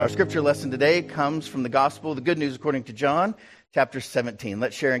Our scripture lesson today comes from the Gospel, the Good News according to John, chapter 17.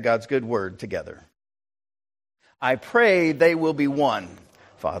 Let's share in God's good word together. I pray they will be one,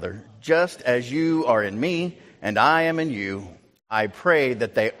 Father, just as you are in me and I am in you. I pray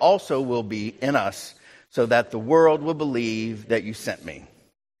that they also will be in us, so that the world will believe that you sent me.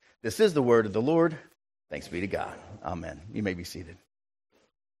 This is the word of the Lord. Thanks be to God. Amen. You may be seated.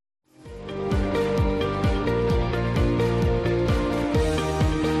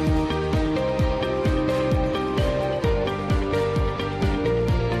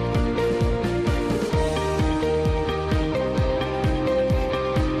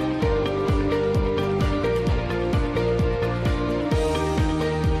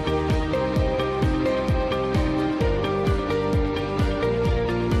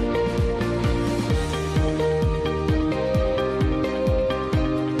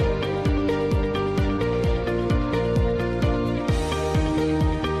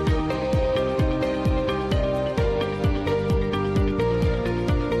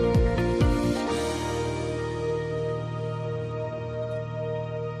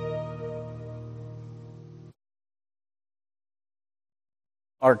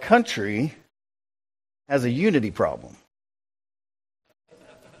 Our country has a unity problem.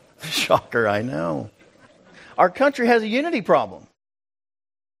 Shocker, I know. Our country has a unity problem.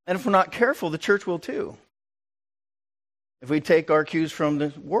 And if we're not careful, the church will too. If we take our cues from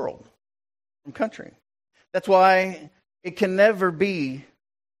the world, from country. That's why it can never be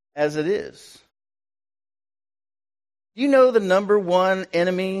as it is. You know the number one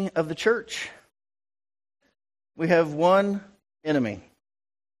enemy of the church? We have one enemy.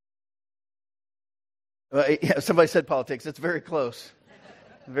 Somebody said politics. It's very close.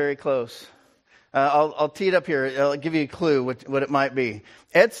 Very close. I'll tee it up here. I'll give you a clue what it might be.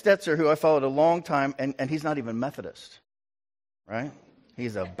 Ed Stetzer, who I followed a long time, and he's not even Methodist, right?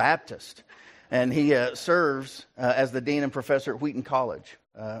 He's a Baptist. And he serves as the dean and professor at Wheaton College,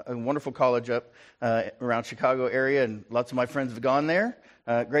 a wonderful college up around Chicago area, and lots of my friends have gone there.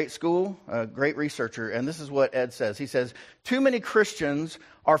 Great school, great researcher. And this is what Ed says. He says, too many Christians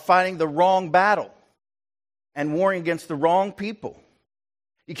are fighting the wrong battle and warring against the wrong people.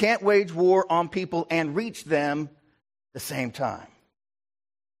 You can't wage war on people and reach them at the same time.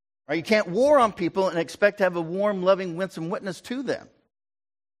 Right? You can't war on people and expect to have a warm, loving, winsome witness to them.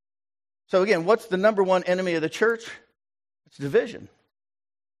 So again, what's the number one enemy of the church? It's division.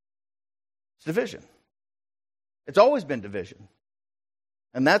 It's division. It's always been division.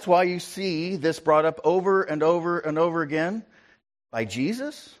 And that's why you see this brought up over and over and over again by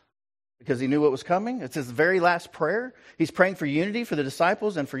Jesus, because he knew what was coming. It's his very last prayer. He's praying for unity for the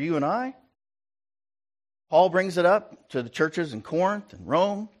disciples and for you and I. Paul brings it up to the churches in Corinth and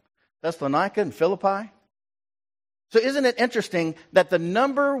Rome, Thessalonica and Philippi. So isn't it interesting that the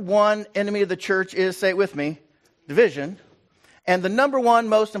number one enemy of the church is, say it with me, division. And the number one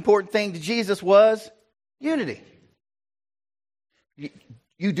most important thing to Jesus was unity.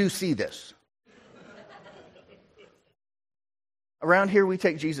 You do see this. Around here, we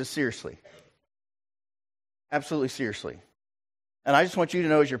take Jesus seriously. Absolutely seriously. And I just want you to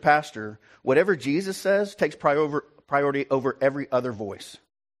know as your pastor, whatever Jesus says takes priority over every other voice.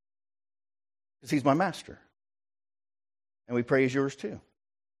 Because he's my master. And we pray he's yours too.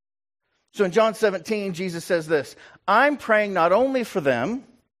 So in John 17, Jesus says this, I'm praying not only for them,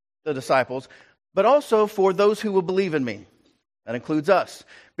 the disciples, but also for those who will believe in me. That includes us.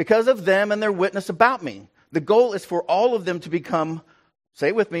 Because of them and their witness about me. The goal is for all of them to become, say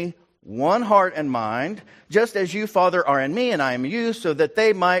it with me, one heart and mind, just as you, Father, are in me and I am in you, so that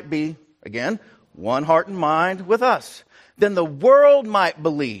they might be, again, one heart and mind with us. Then the world might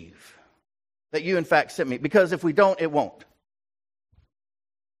believe that you, in fact, sent me. Because if we don't, it won't.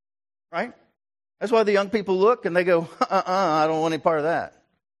 Right? That's why the young people look and they go, I don't want any part of that.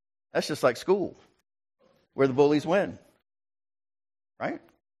 That's just like school, where the bullies win. Right?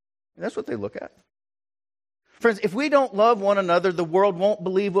 That's what they look at. Friends, if we don't love one another, the world won't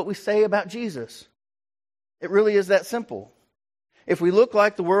believe what we say about Jesus. It really is that simple. If we look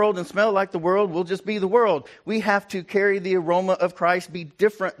like the world and smell like the world, we'll just be the world. We have to carry the aroma of Christ, be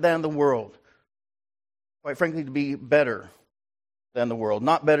different than the world. Quite frankly, to be better than the world.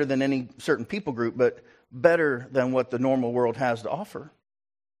 Not better than any certain people group, but better than what the normal world has to offer.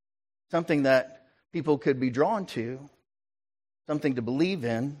 Something that people could be drawn to. Something to believe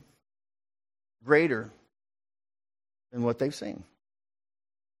in. Greater than what they've seen.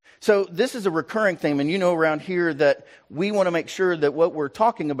 So this is a recurring theme, and you know around here that we want to make sure that what we're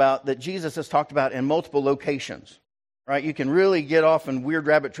talking about, that Jesus has talked about in multiple locations, right? You can really get off in weird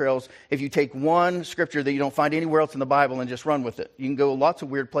rabbit trails if you take one scripture that you don't find anywhere else in the Bible and just run with it. You can go lots of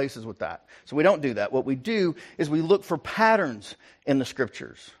weird places with that. So we don't do that. What we do is we look for patterns in the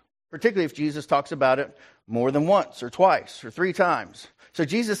scriptures, particularly if Jesus talks about it more than once or twice or 3 times. So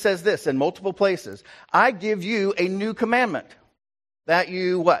Jesus says this in multiple places: I give you a new commandment, that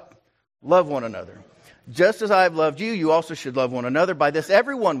you what? Love one another. Just as I have loved you, you also should love one another. By this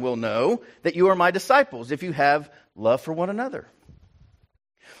everyone will know that you are my disciples, if you have love for one another.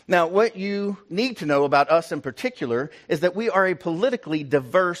 Now, what you need to know about us in particular is that we are a politically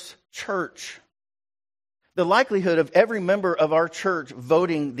diverse church. The likelihood of every member of our church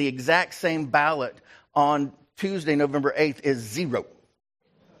voting the exact same ballot on Tuesday, November 8th is 0.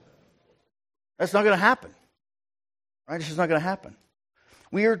 That's not going to happen. Right? It's just not going to happen.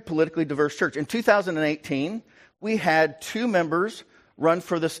 We are a politically diverse church. In 2018, we had 2 members run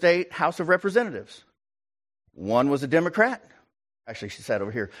for the state House of Representatives. One was a Democrat. Actually, she sat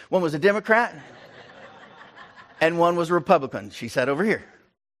over here. One was a Democrat, and one was a Republican. She sat over here.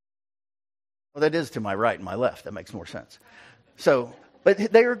 Well, that is to my right and my left. That makes more sense. But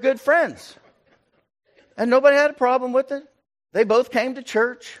they were good friends. And nobody had a problem with it. They both came to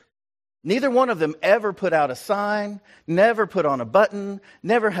church. Neither one of them ever put out a sign, never put on a button,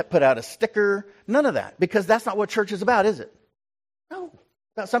 never put out a sticker, none of that. Because that's not what church is about, is it? No,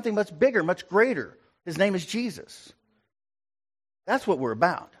 it's about something much bigger, much greater. His name is Jesus. That's what we're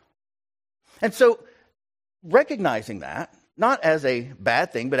about. And so, recognizing that, not as a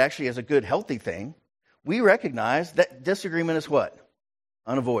bad thing, but actually as a good, healthy thing, we recognize that disagreement is what?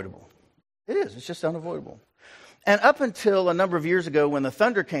 Unavoidable. It is. It's just unavoidable. And up until a number of years ago when the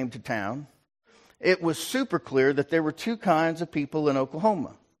thunder came to town, it was super clear that there were 2 kinds of people in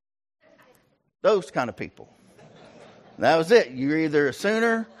Oklahoma. Those kind of people. And that was it. You're either a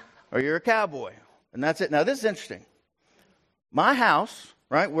Sooner or you're a cowboy. And that's it. Now, this is interesting. My house,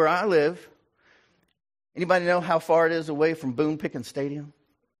 right, where I live, anybody know how far it is away from Boone Pickens Stadium?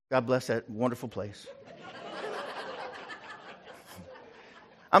 God bless that wonderful place.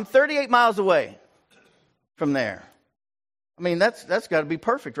 I'm 38 miles away from there. I mean, that's got to be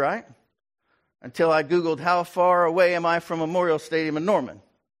perfect, right? Until I Googled how far away am I from Memorial Stadium in Norman.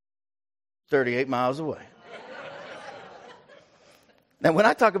 38 miles away. Now, when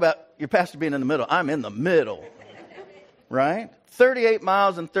I talk about your pastor being in the middle, I'm in the middle, right? 38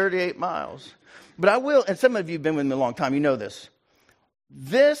 miles and 38 miles. But I will, and some of you have been with me a long time, you know this.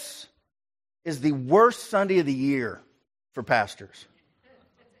 This is the worst Sunday of the year for pastors.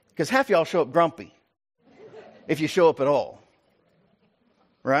 Because half y'all show up grumpy, if you show up at all.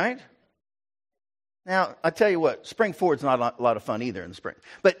 Right? Now, I tell you what, spring forward's not a lot of fun either in the spring.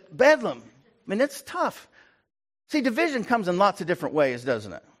 But Bedlam, I mean, it's tough. See, division comes in lots of different ways,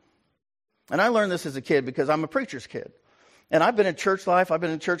 doesn't it? And I learned this as a kid because I'm a preacher's kid. And I've been in church life, I've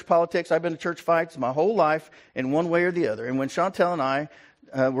been in church politics, I've been in church fights my whole life in one way or the other. And when Chantel and I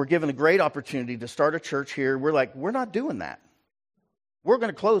were given a great opportunity to start a church here, we're like, we're not doing that. We're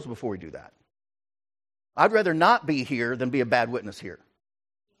going to close before we do that. I'd rather not be here than be a bad witness here.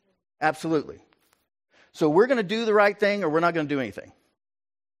 Absolutely. So we're going to do the right thing or we're not going to do anything.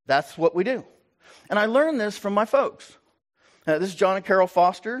 That's what we do. And I learned this from my folks. This is John and Carol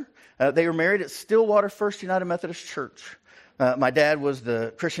Foster. They were married at Stillwater First United Methodist Church. My dad was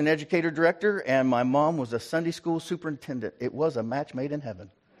the Christian educator director, and my mom was a Sunday school superintendent. It was a match made in heaven.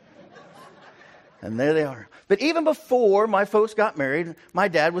 And there they are. But even before my folks got married, my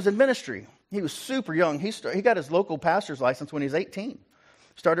dad was in ministry. He was super young. He got his local pastor's license when he was 18.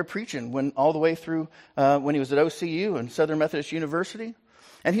 Started preaching all the way through when he was at OCU and Southern Methodist University.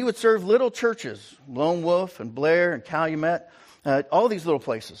 And he would serve little churches, Lone Wolf and Blair and Calumet, all these little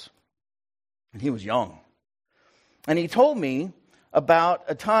places. And he was young. And he told me about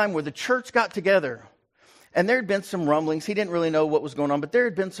a time where the church got together. And there had been some rumblings. He didn't really know what was going on, but there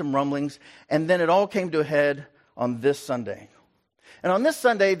had been some rumblings. And then it all came to a head on this Sunday. And on this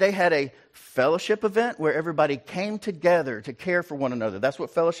Sunday, they had a fellowship event where everybody came together to care for one another. That's what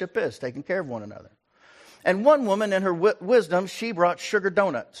fellowship is, taking care of one another. And one woman, in her wisdom, she brought sugar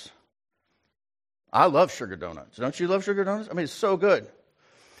donuts. I love sugar donuts. Don't you love sugar donuts? I mean, it's so good.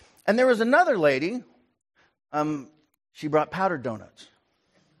 And there was another lady, she brought powdered donuts.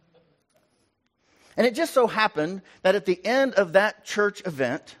 And it just so happened that at the end of that church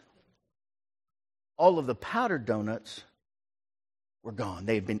event, all of the powdered donuts were gone.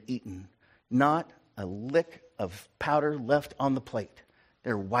 They had been eaten. Not a lick of powder left on the plate.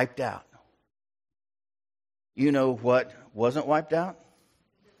 They're wiped out. You know what wasn't wiped out?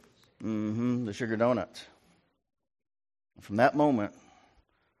 The sugar donuts. From that moment,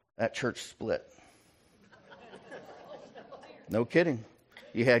 that church split. No kidding.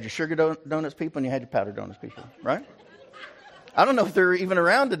 You had your sugar donuts people and you had your powdered donuts people, right? I don't know if they're even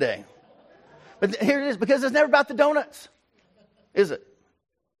around today. But here it is, because it's never about the donuts, is it?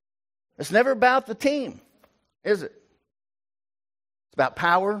 It's never about the team, is it? It's about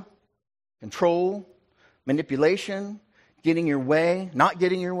power, control, manipulation, getting your way, not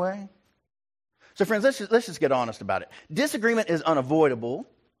getting your way. So friends, let's just get honest about it. Disagreement is unavoidable.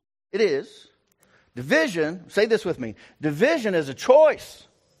 It is. Division, say this with me, division is a choice.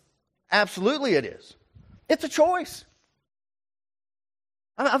 Absolutely it is. It's a choice.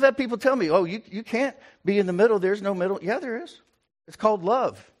 I've had people tell me, oh, you can't be in the middle. There's no middle. Yeah, there is. It's called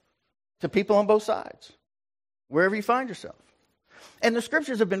love to people on both sides, wherever you find yourself. And the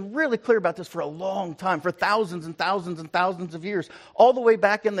scriptures have been really clear about this for a long time, for thousands and thousands and thousands of years, all the way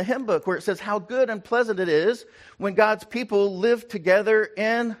back in the hymn book where it says how good and pleasant it is when God's people live together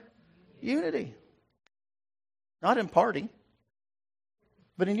in unity. Not in party,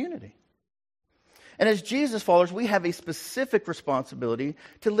 but in unity. And as Jesus followers, we have a specific responsibility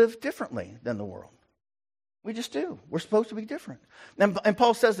to live differently than the world. We just do. We're supposed to be different. And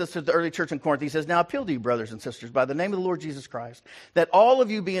Paul says this to the early church in Corinth. He says, now appeal to you, brothers and sisters, by the name of the Lord Jesus Christ, that all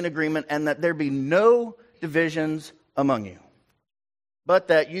of you be in agreement and that there be no divisions among you, but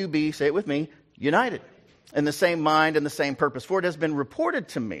that you be, say it with me, united in the same mind and the same purpose. For it has been reported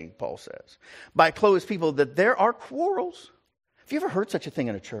to me, Paul says, by close people that there are quarrels. Have you ever heard such a thing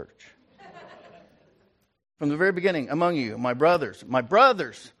in a church? From the very beginning, among you, my brothers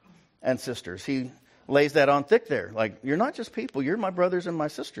and sisters. He lays that on thick there. Like, you're not just people, you're my brothers and my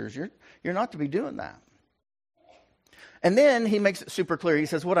sisters. You're not to be doing that. And then he makes it super clear. He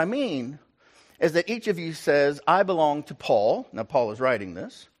says, what I mean is that each of you says, I belong to Paul. Now, Paul is writing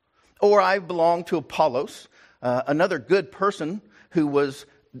this. Or I belong to Apollos, another good person who was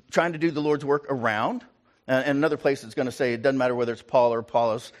trying to do the Lord's work around. And another place it's going to say it doesn't matter whether it's Paul or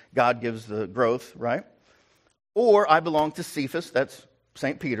Apollos, God gives the growth, right? Or I belong to Cephas, that's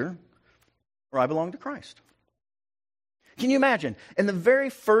St. Peter, or I belong to Christ. Can you imagine? In the very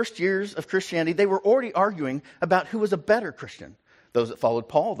first years of Christianity, they were already arguing about who was a better Christian. Those that followed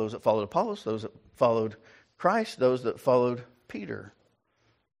Paul, those that followed Apollos, those that followed Christ, those that followed Peter.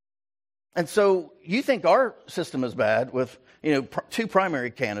 And so you think our system is bad with, two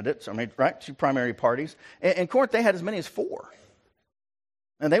primary candidates, right? Two primary parties. In Corinth, they had as many as 4.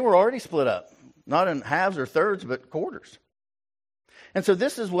 And they were already split up. Not in halves or thirds, but quarters. And so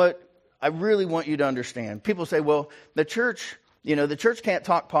this is what I really want you to understand. People say, well, the church can't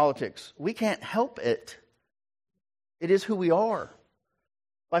talk politics. We can't help it. It is who we are.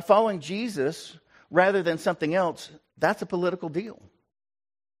 By following Jesus rather than something else, that's a political deal.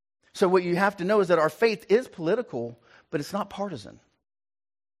 So what you have to know is that our faith is political, but it's not partisan.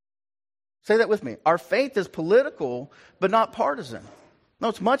 Say that with me. Our faith is political, but not partisan. No,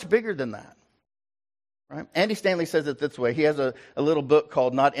 it's much bigger than that. Right? Andy Stanley says it this way. He has a little book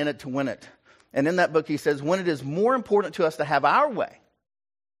called Not In It to Win It. And in that book he says, when it is more important to us to have our way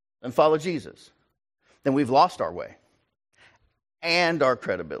than follow Jesus, then we've lost our way and our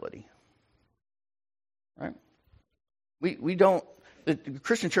credibility. Right? The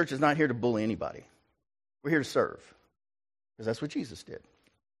Christian church is not here to bully anybody. We're here to serve. Because that's what Jesus did.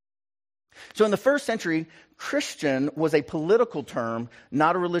 So in the first century, Christian was a political term,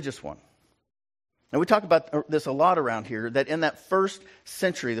 not a religious one. Now, we talk about this a lot around here, that in that first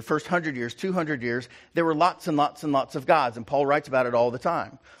century, the first 100 years, 200 years, there were lots and lots and lots of gods. And Paul writes about it all the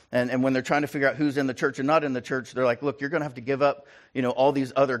time. And when they're trying to figure out who's in the church and not in the church, they're like, look, you're going to have to give up, all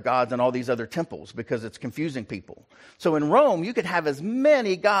these other gods and all these other temples because it's confusing people. So in Rome, you could have as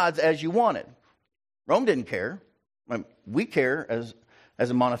many gods as you wanted. Rome didn't care. We care as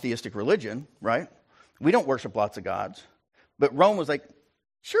a monotheistic religion, right? We don't worship lots of gods. But Rome was like,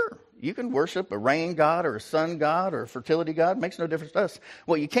 sure, you can worship a rain god or a sun god or a fertility god. It makes no difference to us.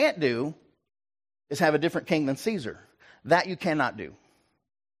 What you can't do is have a different king than Caesar. That you cannot do.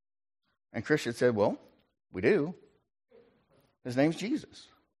 And Christians said, well, we do. His name's Jesus.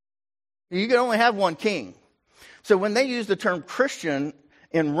 You can only have one king. So when they used the term Christian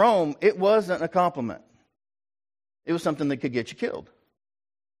in Rome, it wasn't a compliment. It was something that could get you killed.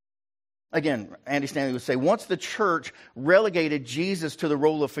 Again, Andy Stanley would say, once the church relegated Jesus to the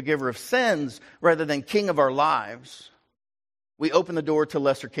role of forgiver of sins rather than king of our lives, we opened the door to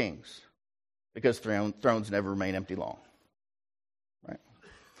lesser kings because thrones never remain empty long. Right?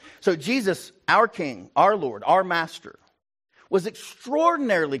 So Jesus, our King, our Lord, our Master, was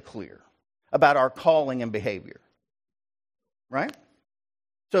extraordinarily clear about our calling and behavior. Right?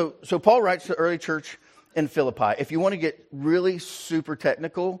 So Paul writes to the early church in Philippi. If you want to get really super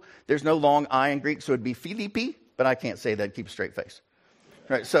technical, there's no long I in Greek, so it'd be Philippi. but I can't say that, keep a straight face.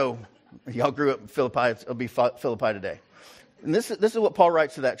 Right, so y'all grew up in Philippi, it'll be Philippi today. And this is what Paul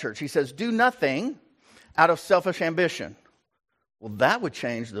writes to that church. He says, do nothing out of selfish ambition. Well, that would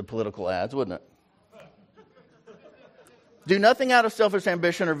change the political ads, wouldn't it? Do nothing out of selfish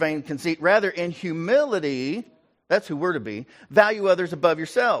ambition or vain conceit. Rather, in humility, that's who we're to be, value others above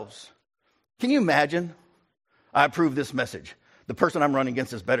yourselves. Can you imagine? I approve this message. The person I'm running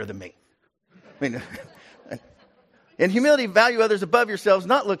against is better than me. I mean, in humility, value others above yourselves,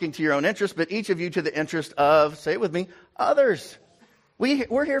 not looking to your own interest, but each of you to the interest of, say it with me, others.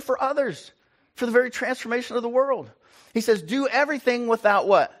 We're here for others, for the very transformation of the world. He says, do everything without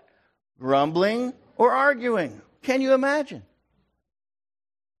what? Grumbling or arguing. Can you imagine?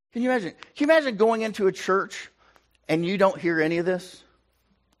 Can you imagine? Can you imagine going into a church and you don't hear any of this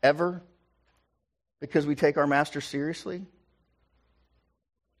ever because we take our master seriously?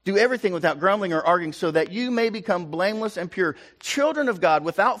 Do everything without grumbling or arguing so that you may become blameless and pure, children of God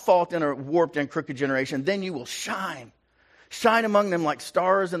without fault in a warped and crooked generation. Then you will shine. Shine among them like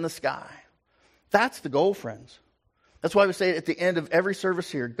stars in the sky. That's the goal, friends. That's why we say at the end of every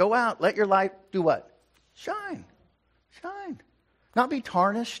service here, go out, let your light do what? Shine. Shine. Not be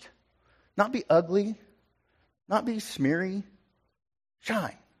tarnished. Not be ugly. Not be smeary.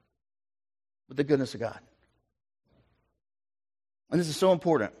 Shine with the goodness of God. And this is so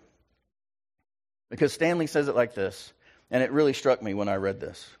important because Stanley says it like this, and it really struck me when I read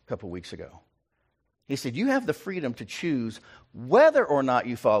this a couple weeks ago. He said, you have the freedom to choose whether or not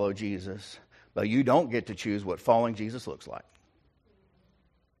you follow Jesus, but you don't get to choose what following Jesus looks like.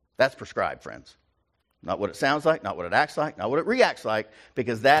 That's prescribed, friends. Not what it sounds like, not what it acts like, not what it reacts like,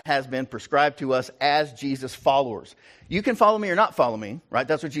 because that has been prescribed to us as Jesus followers. You can follow me or not follow me, right?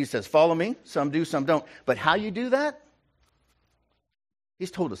 That's what Jesus says. Follow me. Some do, some don't. But how you do that? He's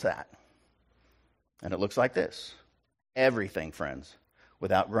told us that. And it looks like this. Everything, friends,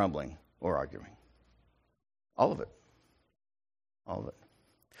 without grumbling or arguing. All of it. All of it.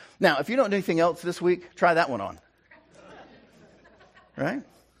 Now, if you don't do anything else this week, try that one on. Right?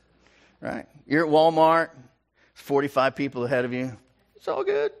 Right? You're at Walmart. There's 45 people ahead of you. It's all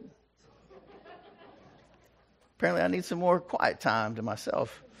good. Apparently, I need some more quiet time to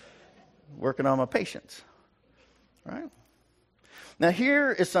myself. Working on my patience. Right? Now,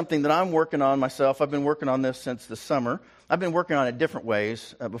 here is something that I'm working on myself. I've been working on this since the summer. I've been working on it different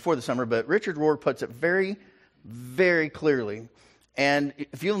ways before the summer, but Richard Rohr puts it very, very clearly. And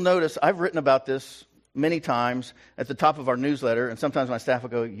if you'll notice, I've written about this many times at the top of our newsletter, and sometimes my staff will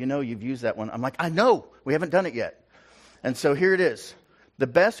go, you've used that one. I'm like, I know, we haven't done it yet. And so here it is. The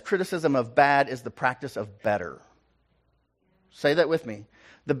best criticism of bad is the practice of better. Say that with me.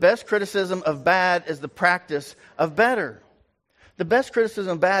 The best criticism of bad is the practice of better. The best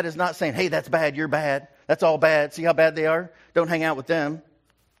criticism of bad is not saying, hey, that's bad, you're bad. That's all bad. See how bad they are? Don't hang out with them.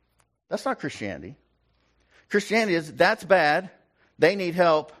 That's not Christianity. Christianity is, that's bad. They need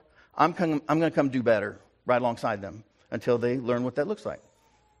help. I'm going to come do better right alongside them until they learn what that looks like,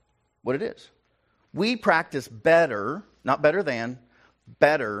 what it is. We practice better, not better than,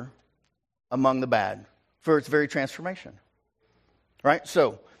 better among the bad for its very transformation. Right?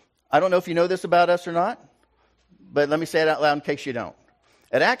 So, I don't know if you know this about us or not, but let me say it out loud in case you don't.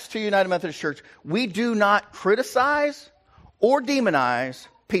 At Acts 2 United Methodist Church, we do not criticize or demonize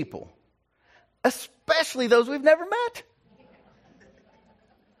people, especially those we've never met.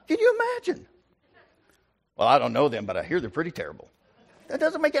 Can you imagine? Well, I don't know them, but I hear they're pretty terrible. That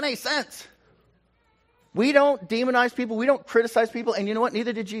doesn't make any sense. We don't demonize people. We don't criticize people. And you know what?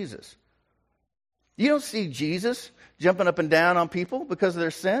 Neither did Jesus. You don't see Jesus jumping up and down on people because of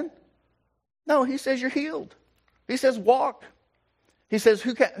their sin. No, he says you're healed. He says walk. He says,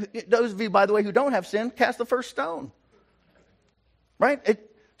 those of you, by the way, who don't have sin, cast the first stone. Right?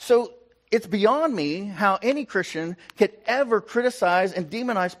 So it's beyond me how any Christian could ever criticize and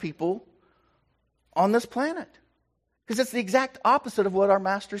demonize people on this planet. Because it's the exact opposite of what our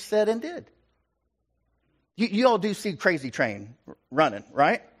master said and did. You all do see Crazy Train running,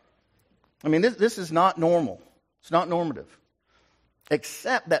 right? I mean, this is not normal. It's not normative.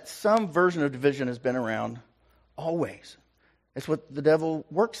 Except that some version of division has been around always. It's what the devil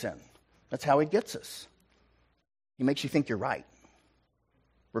works in. That's how he gets us. He makes you think you're right,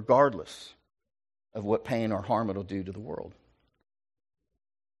 regardless of what pain or harm it'll do to the world.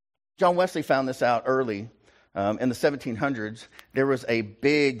 John Wesley found this out early. In the 1700s, there was a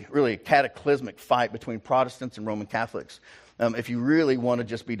big, really cataclysmic fight between Protestants and Roman Catholics. If you really want to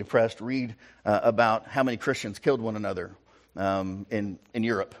just be depressed, read about how many Christians killed one another in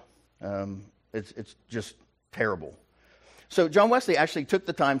Europe. It's just terrible. So John Wesley actually took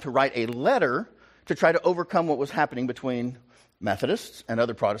the time to write a letter to try to overcome what was happening between Methodists and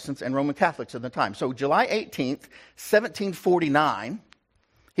other Protestants and Roman Catholics at the time. So July 18th, 1749,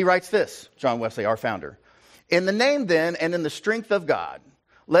 he writes this, John Wesley, our founder. In the name then and in the strength of God,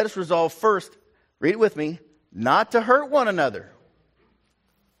 let us resolve first, read it with me, not to hurt one another,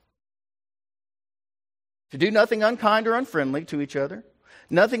 to do nothing unkind or unfriendly to each other,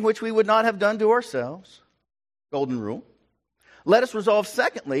 nothing which we would not have done to ourselves. Golden rule. Let us resolve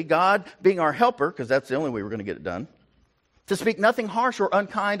secondly, God being our helper, because that's the only way we're going to get it done, to speak nothing harsh or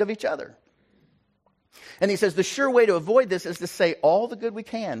unkind of each other. And he says the sure way to avoid this is to say all the good we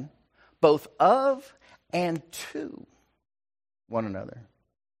can, both of and to one another.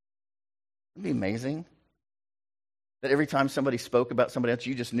 It'd be amazing that every time somebody spoke about somebody else,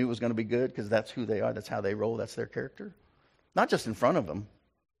 you just knew it was going to be good because that's who they are, that's how they roll, that's their character. Not just in front of them,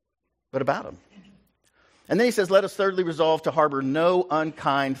 but about them. And then he says, let us thirdly resolve to harbor no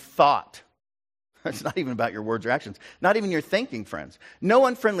unkind thought. It's not even about your words or actions. Not even your thinking, friends. No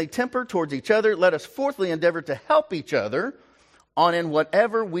unfriendly temper towards each other. Let us fourthly endeavor to help each other on in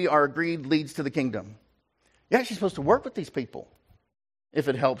whatever we are agreed leads to the kingdom. You're actually supposed to work with these people if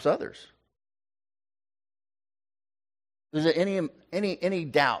it helps others. Is there any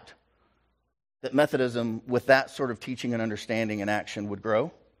doubt that Methodism, with that sort of teaching and understanding and action, would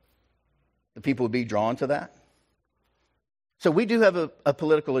grow? The people would be drawn to that? So we do have a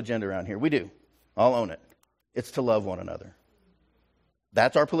political agenda around here. We do. I'll own it. It's to love one another.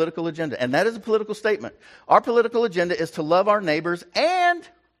 That's our political agenda. And that is a political statement. Our political agenda is to love our neighbors and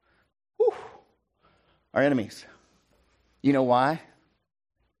our enemies. You know why?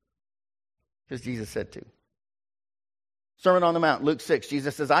 Because Jesus said to. Sermon on the Mount, Luke 6.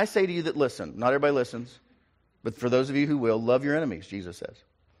 Jesus says, I say to you that listen. Not everybody listens. But for those of you who will, love your enemies, Jesus says.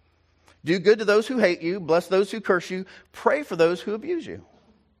 Do good to those who hate you. Bless those who curse you. Pray for those who abuse you.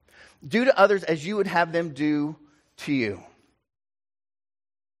 Do to others as you would have them do to you.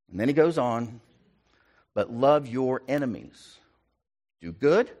 And then he goes on. But love your enemies. Do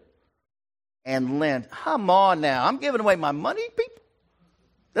good and lend. Come on now. I'm giving away my money, people,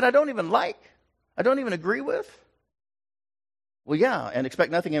 that I don't even like. I don't even agree with. Well, yeah, and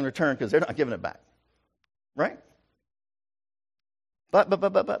expect nothing in return because they're not giving it back. Right? But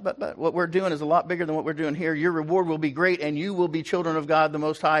what we're doing is a lot bigger than what we're doing here. Your reward will be great, and you will be children of God the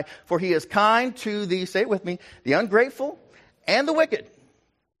Most High, for He is kind to the, say it with me, the ungrateful and the wicked.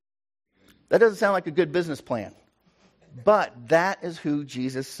 That doesn't sound like a good business plan. But that is who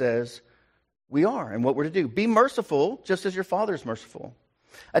Jesus says we are and what we're to do. Be merciful, just as your Father is merciful.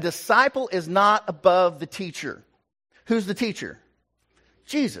 A disciple is not above the teacher. Who's the teacher?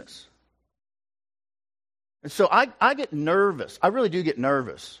 Jesus. And so I get nervous. I really do get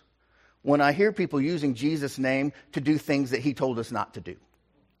nervous when I hear people using Jesus' name to do things that He told us not to do.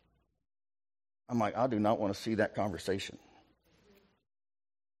 I'm like, I do not want to see that conversation.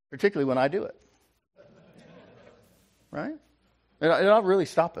 Particularly when I do it. Right? It'll really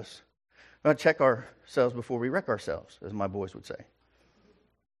stop us. We're going to check ourselves before we wreck ourselves, as my boys would say.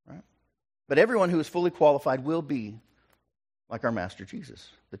 Right? But everyone who is fully qualified will be like our Master Jesus,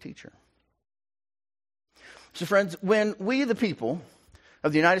 the teacher. So friends, when we, the people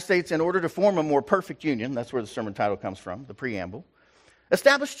of the United States, in order to form a more perfect union, that's where the sermon title comes from, the preamble,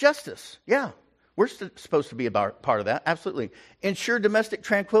 establish justice. Yeah, we're supposed to be a part of that, absolutely. Ensure domestic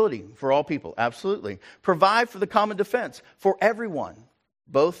tranquility for all people, absolutely. Provide for the common defense for everyone,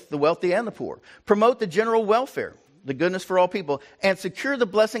 both the wealthy and the poor. Promote the general welfare, the goodness for all people, and secure the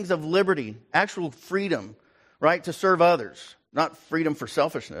blessings of liberty, actual freedom, right, to serve others. Not freedom for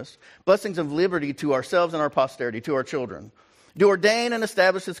selfishness. Blessings of liberty to ourselves and our posterity, to our children. To ordain and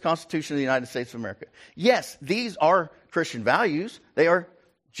establish this Constitution of the United States of America. Yes, these are Christian values. They are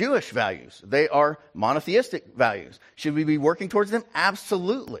Jewish values. They are monotheistic values. Should we be working towards them?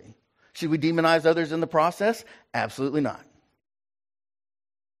 Absolutely. Should we demonize others in the process? Absolutely not.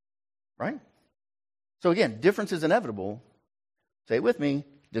 Right? So again, difference is inevitable. Say it with me.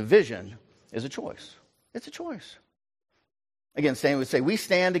 Division is a choice. It's a choice. Again, Stan would say, we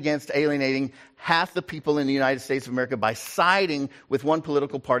stand against alienating half the people in the United States of America by siding with one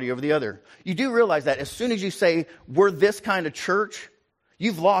political party over the other. You do realize that as soon as you say, we're this kind of church,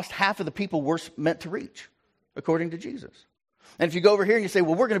 you've lost half of the people we're meant to reach, according to Jesus. And if you go over here and you say,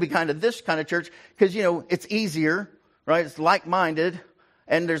 well, we're going to be kind of this kind of church because, it's easier, right? It's like-minded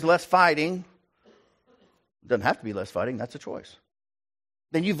and there's less fighting. It doesn't have to be less fighting. That's a choice.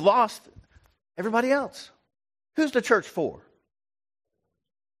 Then you've lost everybody else. Who's the church for?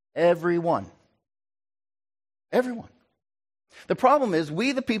 Everyone. Everyone. The problem is,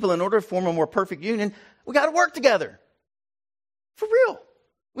 we the people, in order to form a more perfect union, we got to work together. For real.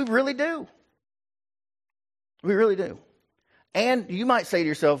 We really do. We really do. And you might say to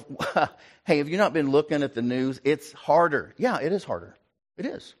yourself, hey, have you not been looking at the news? It's harder. Yeah, it is harder. It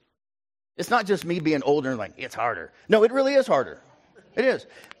is. It's not just me being older and like, it's harder. No, it really is harder. It is.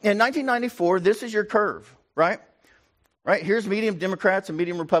 In 1994, this is your curve, right? Right? Here's medium Democrats and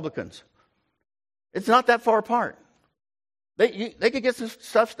medium Republicans. It's not that far apart. They could get some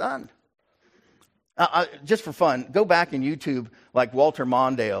stuff done. Just for fun, go back and YouTube like Walter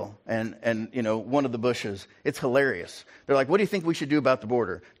Mondale and one of the Bushes. It's hilarious. They're like, what do you think we should do about the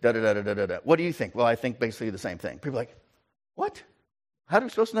border? Da-da-da-da-da-da. What do you think? Well, I think basically the same thing. People are like, what? How are we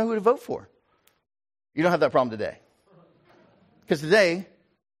supposed to know who to vote for? You don't have that problem today. Because today,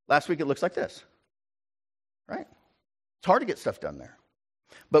 last week, it looks like this. Right? It's hard to get stuff done there.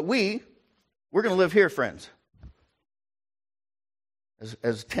 But we're going to live here, friends.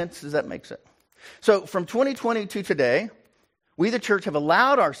 As tense as that makes it. So from 2020 to today, we the church have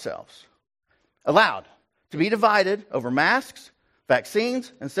allowed to be divided over masks,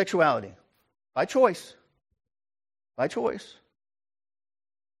 vaccines, and sexuality. By choice. By choice.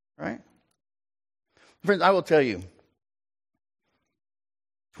 Right? Friends, I will tell you,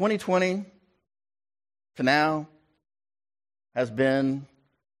 2020 to now has been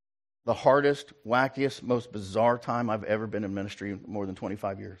the hardest, wackiest, most bizarre time I've ever been in ministry in more than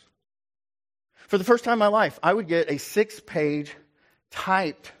 25 years. For the first time in my life, I would get a 6-page,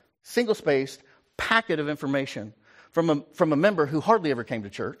 typed, single-spaced packet of information from a member who hardly ever came to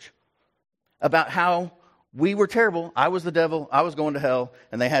church about how we were terrible, I was the devil, I was going to hell,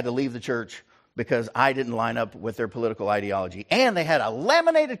 and they had to leave the church because I didn't line up with their political ideology. And they had a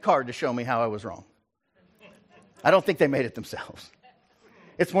laminated card to show me how I was wrong. I don't think they made it themselves.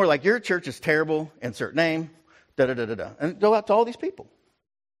 It's more like, your church is terrible, insert name, da-da-da-da-da. And go out to all these people.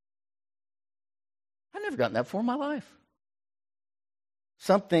 I've never gotten that before in my life.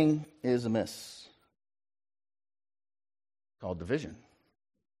 Something is amiss. Called division.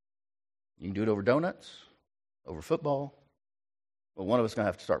 You can do it over donuts, over football. Well, one of us is going to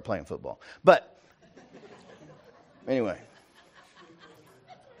have to start playing football. But anyway.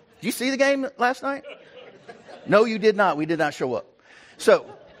 Did you see the game last night? No, you did not. We did not show up. So,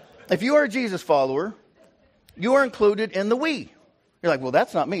 if you are a Jesus follower, you are included in the we. You're like, well,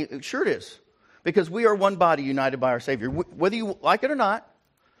 that's not me. Sure it is. Because we are one body united by our Savior. Whether you like it or not,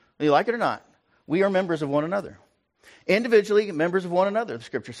 we are members of one another. Individually, members of one another, the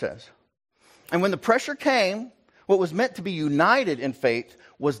Scripture says. And when the pressure came, what was meant to be united in faith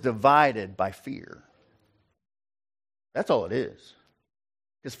was divided by fear. That's all it is.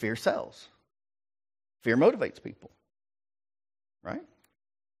 Because fear sells. Fear motivates people. Right?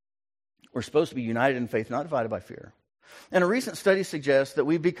 We're supposed to be united in faith, not divided by fear. And a recent study suggests that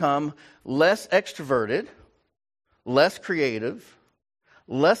we've become less extroverted, less creative,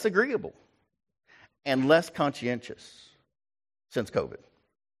 less agreeable, and less conscientious since COVID.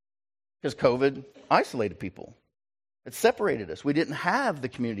 Because COVID isolated people. It separated us. We didn't have the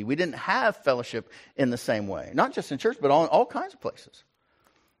community. We didn't have fellowship in the same way. Not just in church, but all kinds of places.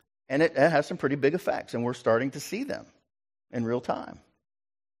 And it has some pretty big effects, and we're starting to see them in real time.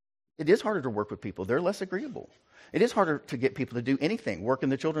 It is harder to work with people. They're less agreeable. It is harder to get people to do anything. Work in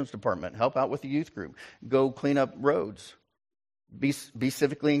the children's department, help out with the youth group, go clean up roads, be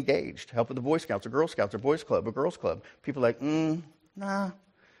civically engaged, help with the Boy Scouts or Girl Scouts or Boys Club or Girls Club. People are like, nah,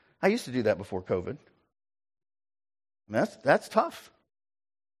 I used to do that before COVID. I mean, that's tough.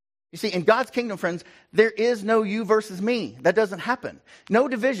 You see, in God's kingdom, friends, there is no you versus me. That doesn't happen. No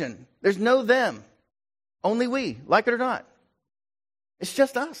division. There's no them. Only we, like it or not. It's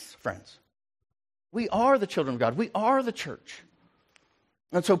just us, friends. We are the children of God. We are the church.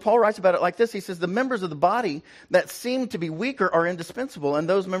 And so Paul writes about it like this. He says, the members of the body that seem to be weaker are indispensable, and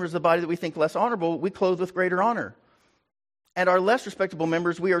those members of the body that we think less honorable, we clothe with greater honor. And our less respectable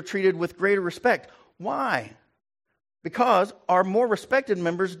members, we are treated with greater respect. Why? Because our more respected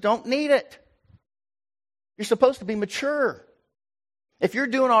members don't need it. You're supposed to be mature. If you're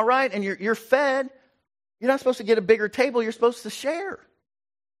doing all right and you're fed, you're not supposed to get a bigger table. You're supposed to share.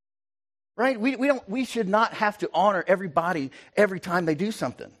 Right? We should not have to honor everybody every time they do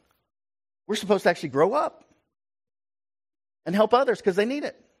something. We're supposed to actually grow up and help others because they need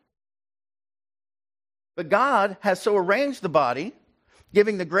it. But God has so arranged the body,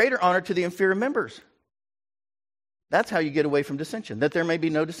 giving the greater honor to the inferior members. That's how you get away from dissension, that there may be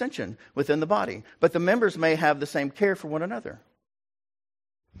no dissension within the body, but the members may have the same care for one another.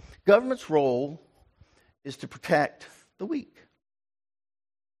 Government's role is to protect the weak.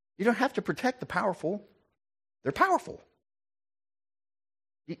 You don't have to protect the powerful. They're powerful.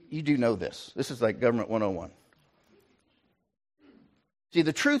 You do know this. This is like Government 101. See,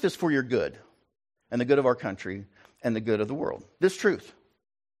 the truth is for your good. and the good of our country and the good of the world. This truth.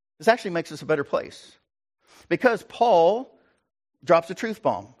 This actually makes us a better place. Because Paul drops a truth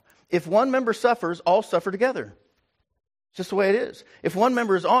bomb. If one member suffers, all suffer together. It's just the way it is. If one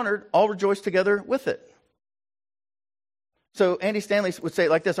member is honored, all rejoice together with it. So Andy Stanley would say it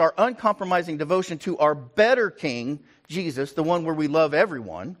like this: our uncompromising devotion to our better King, Jesus, the one where we love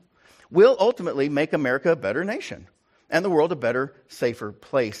everyone, will ultimately make America a better nation and the world a better, safer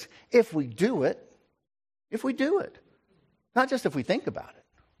place. If we do it. Not just if we think about it.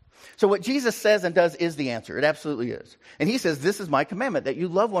 So what Jesus says and does is the answer. It absolutely is. And he says, this is my commandment, that you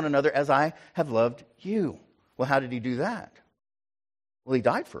love one another as I have loved you. Well, how did he do that? Well, he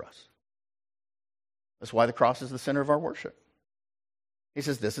died for us. That's why the cross is the center of our worship. He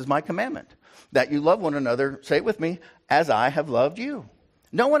says, this is my commandment, that you love one another, say it with me, as I have loved you.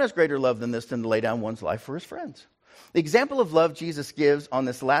 No one has greater love than this, than to lay down one's life for his friends. The example of love Jesus gives on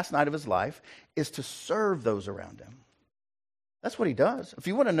this last night of his life is to serve those around him. That's what he does. If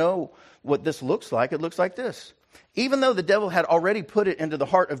you want to know what this looks like, it looks like this. Even though the devil had already put it into the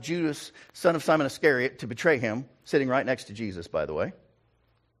heart of Judas, son of Simon Iscariot, to betray him, sitting right next to Jesus, by the way,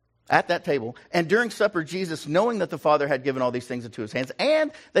 at that table, and during supper, Jesus, knowing that the Father had given all these things into his hands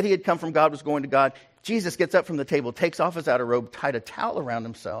and that he had come from God, was going to God, Jesus gets up from the table, takes off his outer robe, tied a towel around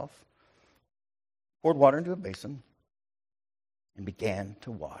himself, poured water into a basin, and began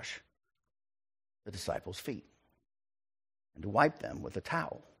to wash the disciples' feet and to wipe them with a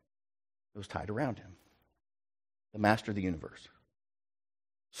towel that was tied around him. The master of the universe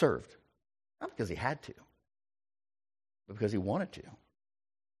served, not because he had to, but because he wanted to,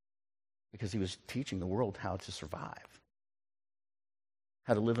 because he was teaching the world how to survive,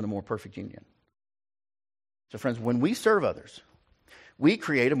 how to live in a more perfect union. So friends, when we serve others, we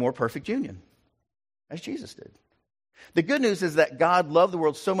create a more perfect union, as Jesus did. The good news is that God loved the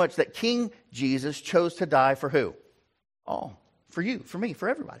world so much that King Jesus chose to die for who? All. For you, for me, for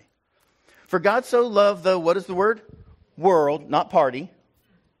everybody. For God so loved the, what is the word? World, not party,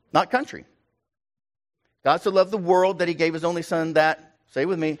 not country. God so loved the world that he gave his only son that, say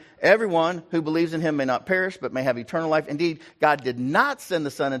with me, everyone who believes in him may not perish but may have eternal life. Indeed, God did not send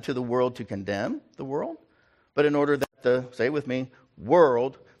the son into the world to condemn the world, but in order that the, say with me,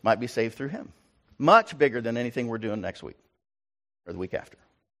 world might be saved through him. Much bigger than anything we're doing next week or the week after.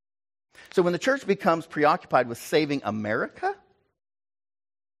 So when the church becomes preoccupied with saving America,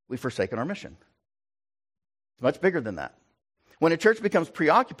 we've forsaken our mission. It's much bigger than that. When a church becomes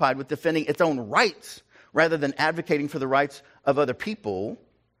preoccupied with defending its own rights rather than advocating for the rights of other people,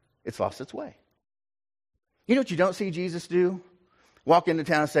 it's lost its way. You know what you don't see Jesus do? Walk into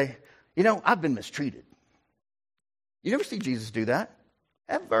town and say, you know, I've been mistreated. You never see Jesus do that,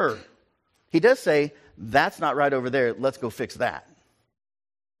 ever. He does say, that's not right over there. Let's go fix that.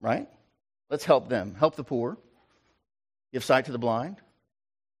 Right? Let's help them. Help the poor. Give sight to the blind.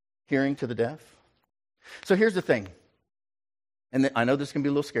 Hearing to the deaf. So here's the thing. And I know this can be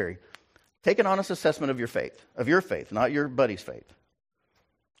a little scary. Take an honest assessment of your faith, not your buddy's faith.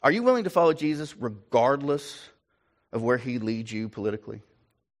 Are you willing to follow Jesus regardless of where he leads you politically?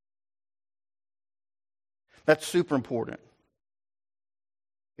 That's super important.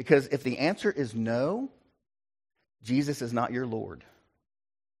 Because if the answer is no, Jesus is not your Lord.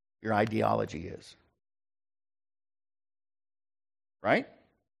 Your ideology is. Right?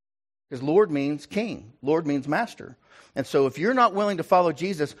 Because Lord means king. Lord means master. And so if you're not willing to follow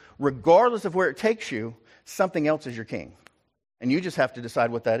Jesus, regardless of where it takes you, something else is your king. And you just have to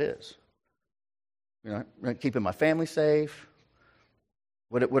decide what that is. You know, keeping my family safe,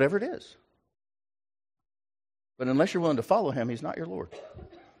 whatever it is. But unless you're willing to follow him, he's not your Lord.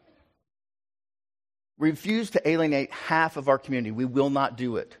 We refuse to alienate half of our community. We will not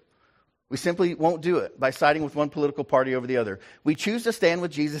do it. We simply won't do it by siding with one political party over the other. We choose to stand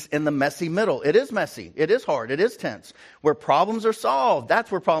with Jesus in the messy middle. It is messy. It is hard. It is tense. Where problems are solved. That's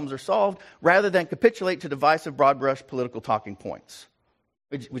where problems are solved, rather than capitulate to divisive, broad brush political talking points.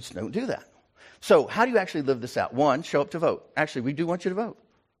 We just don't do that. So how do you actually live this out? One, show up to vote. Actually, we do want you to vote.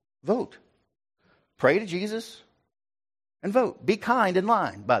 Vote. Pray to Jesus and vote. Be kind in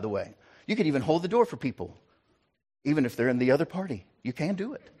line, by the way. You could even hold the door for people, even if they're in the other party. You can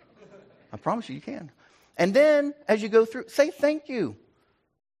do it. I promise you can. And then, as you go through, say thank you.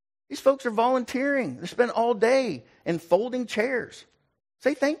 These folks are volunteering. They spend all day in folding chairs.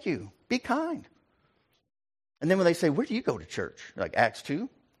 Say thank you. Be kind. And then when they say, where do you go to church? You're like, Acts 2,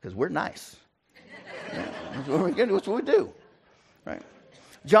 because we're nice. Yeah, that's what we do. Right?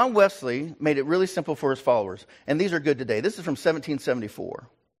 John Wesley made it really simple for his followers. And these are good today. This is from 1774.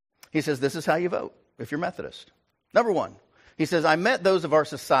 He says, this is how you vote if you're Methodist. Number one, He says, I met those of our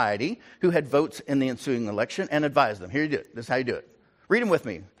society who had votes in the ensuing election and advised them. Here you do it. This is how you do it. Read them with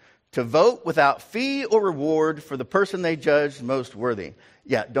me. To vote without fee or reward for the person they judged most worthy.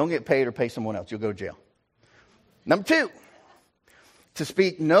 Yeah, don't get paid or pay someone else. You'll go to jail. Number 2, to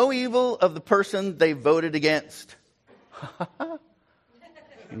speak no evil of the person they voted against.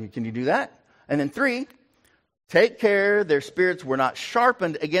 Can you do that? And then 3, take care their spirits were not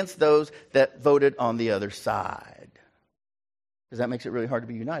sharpened against those that voted on the other side. Because that makes it really hard to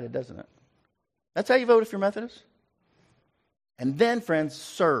be united, doesn't it? That's how you vote if you're Methodist. And then, friends,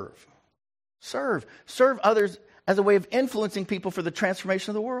 serve. Serve. Serve others as a way of influencing people for the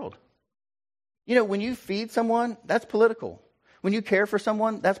transformation of the world. You know, when you feed someone, that's political. When you care for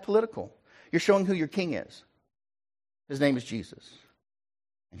someone, that's political. You're showing who your king is. His name is Jesus.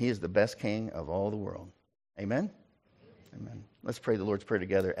 And he is the best king of all the world. Amen? Amen. Let's pray the Lord's Prayer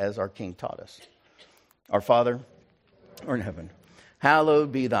together as our King taught us. Our Father, who art in heaven,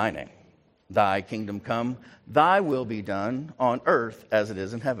 hallowed be thy name. Thy kingdom come, thy will be done on earth as it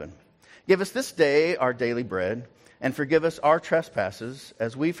is in heaven. Give us this day our daily bread, and forgive us our trespasses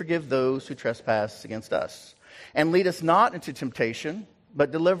as we forgive those who trespass against us. And lead us not into temptation,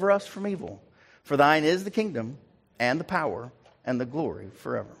 but deliver us from evil. For thine is the kingdom and the power and the glory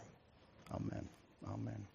forever. Amen. Amen.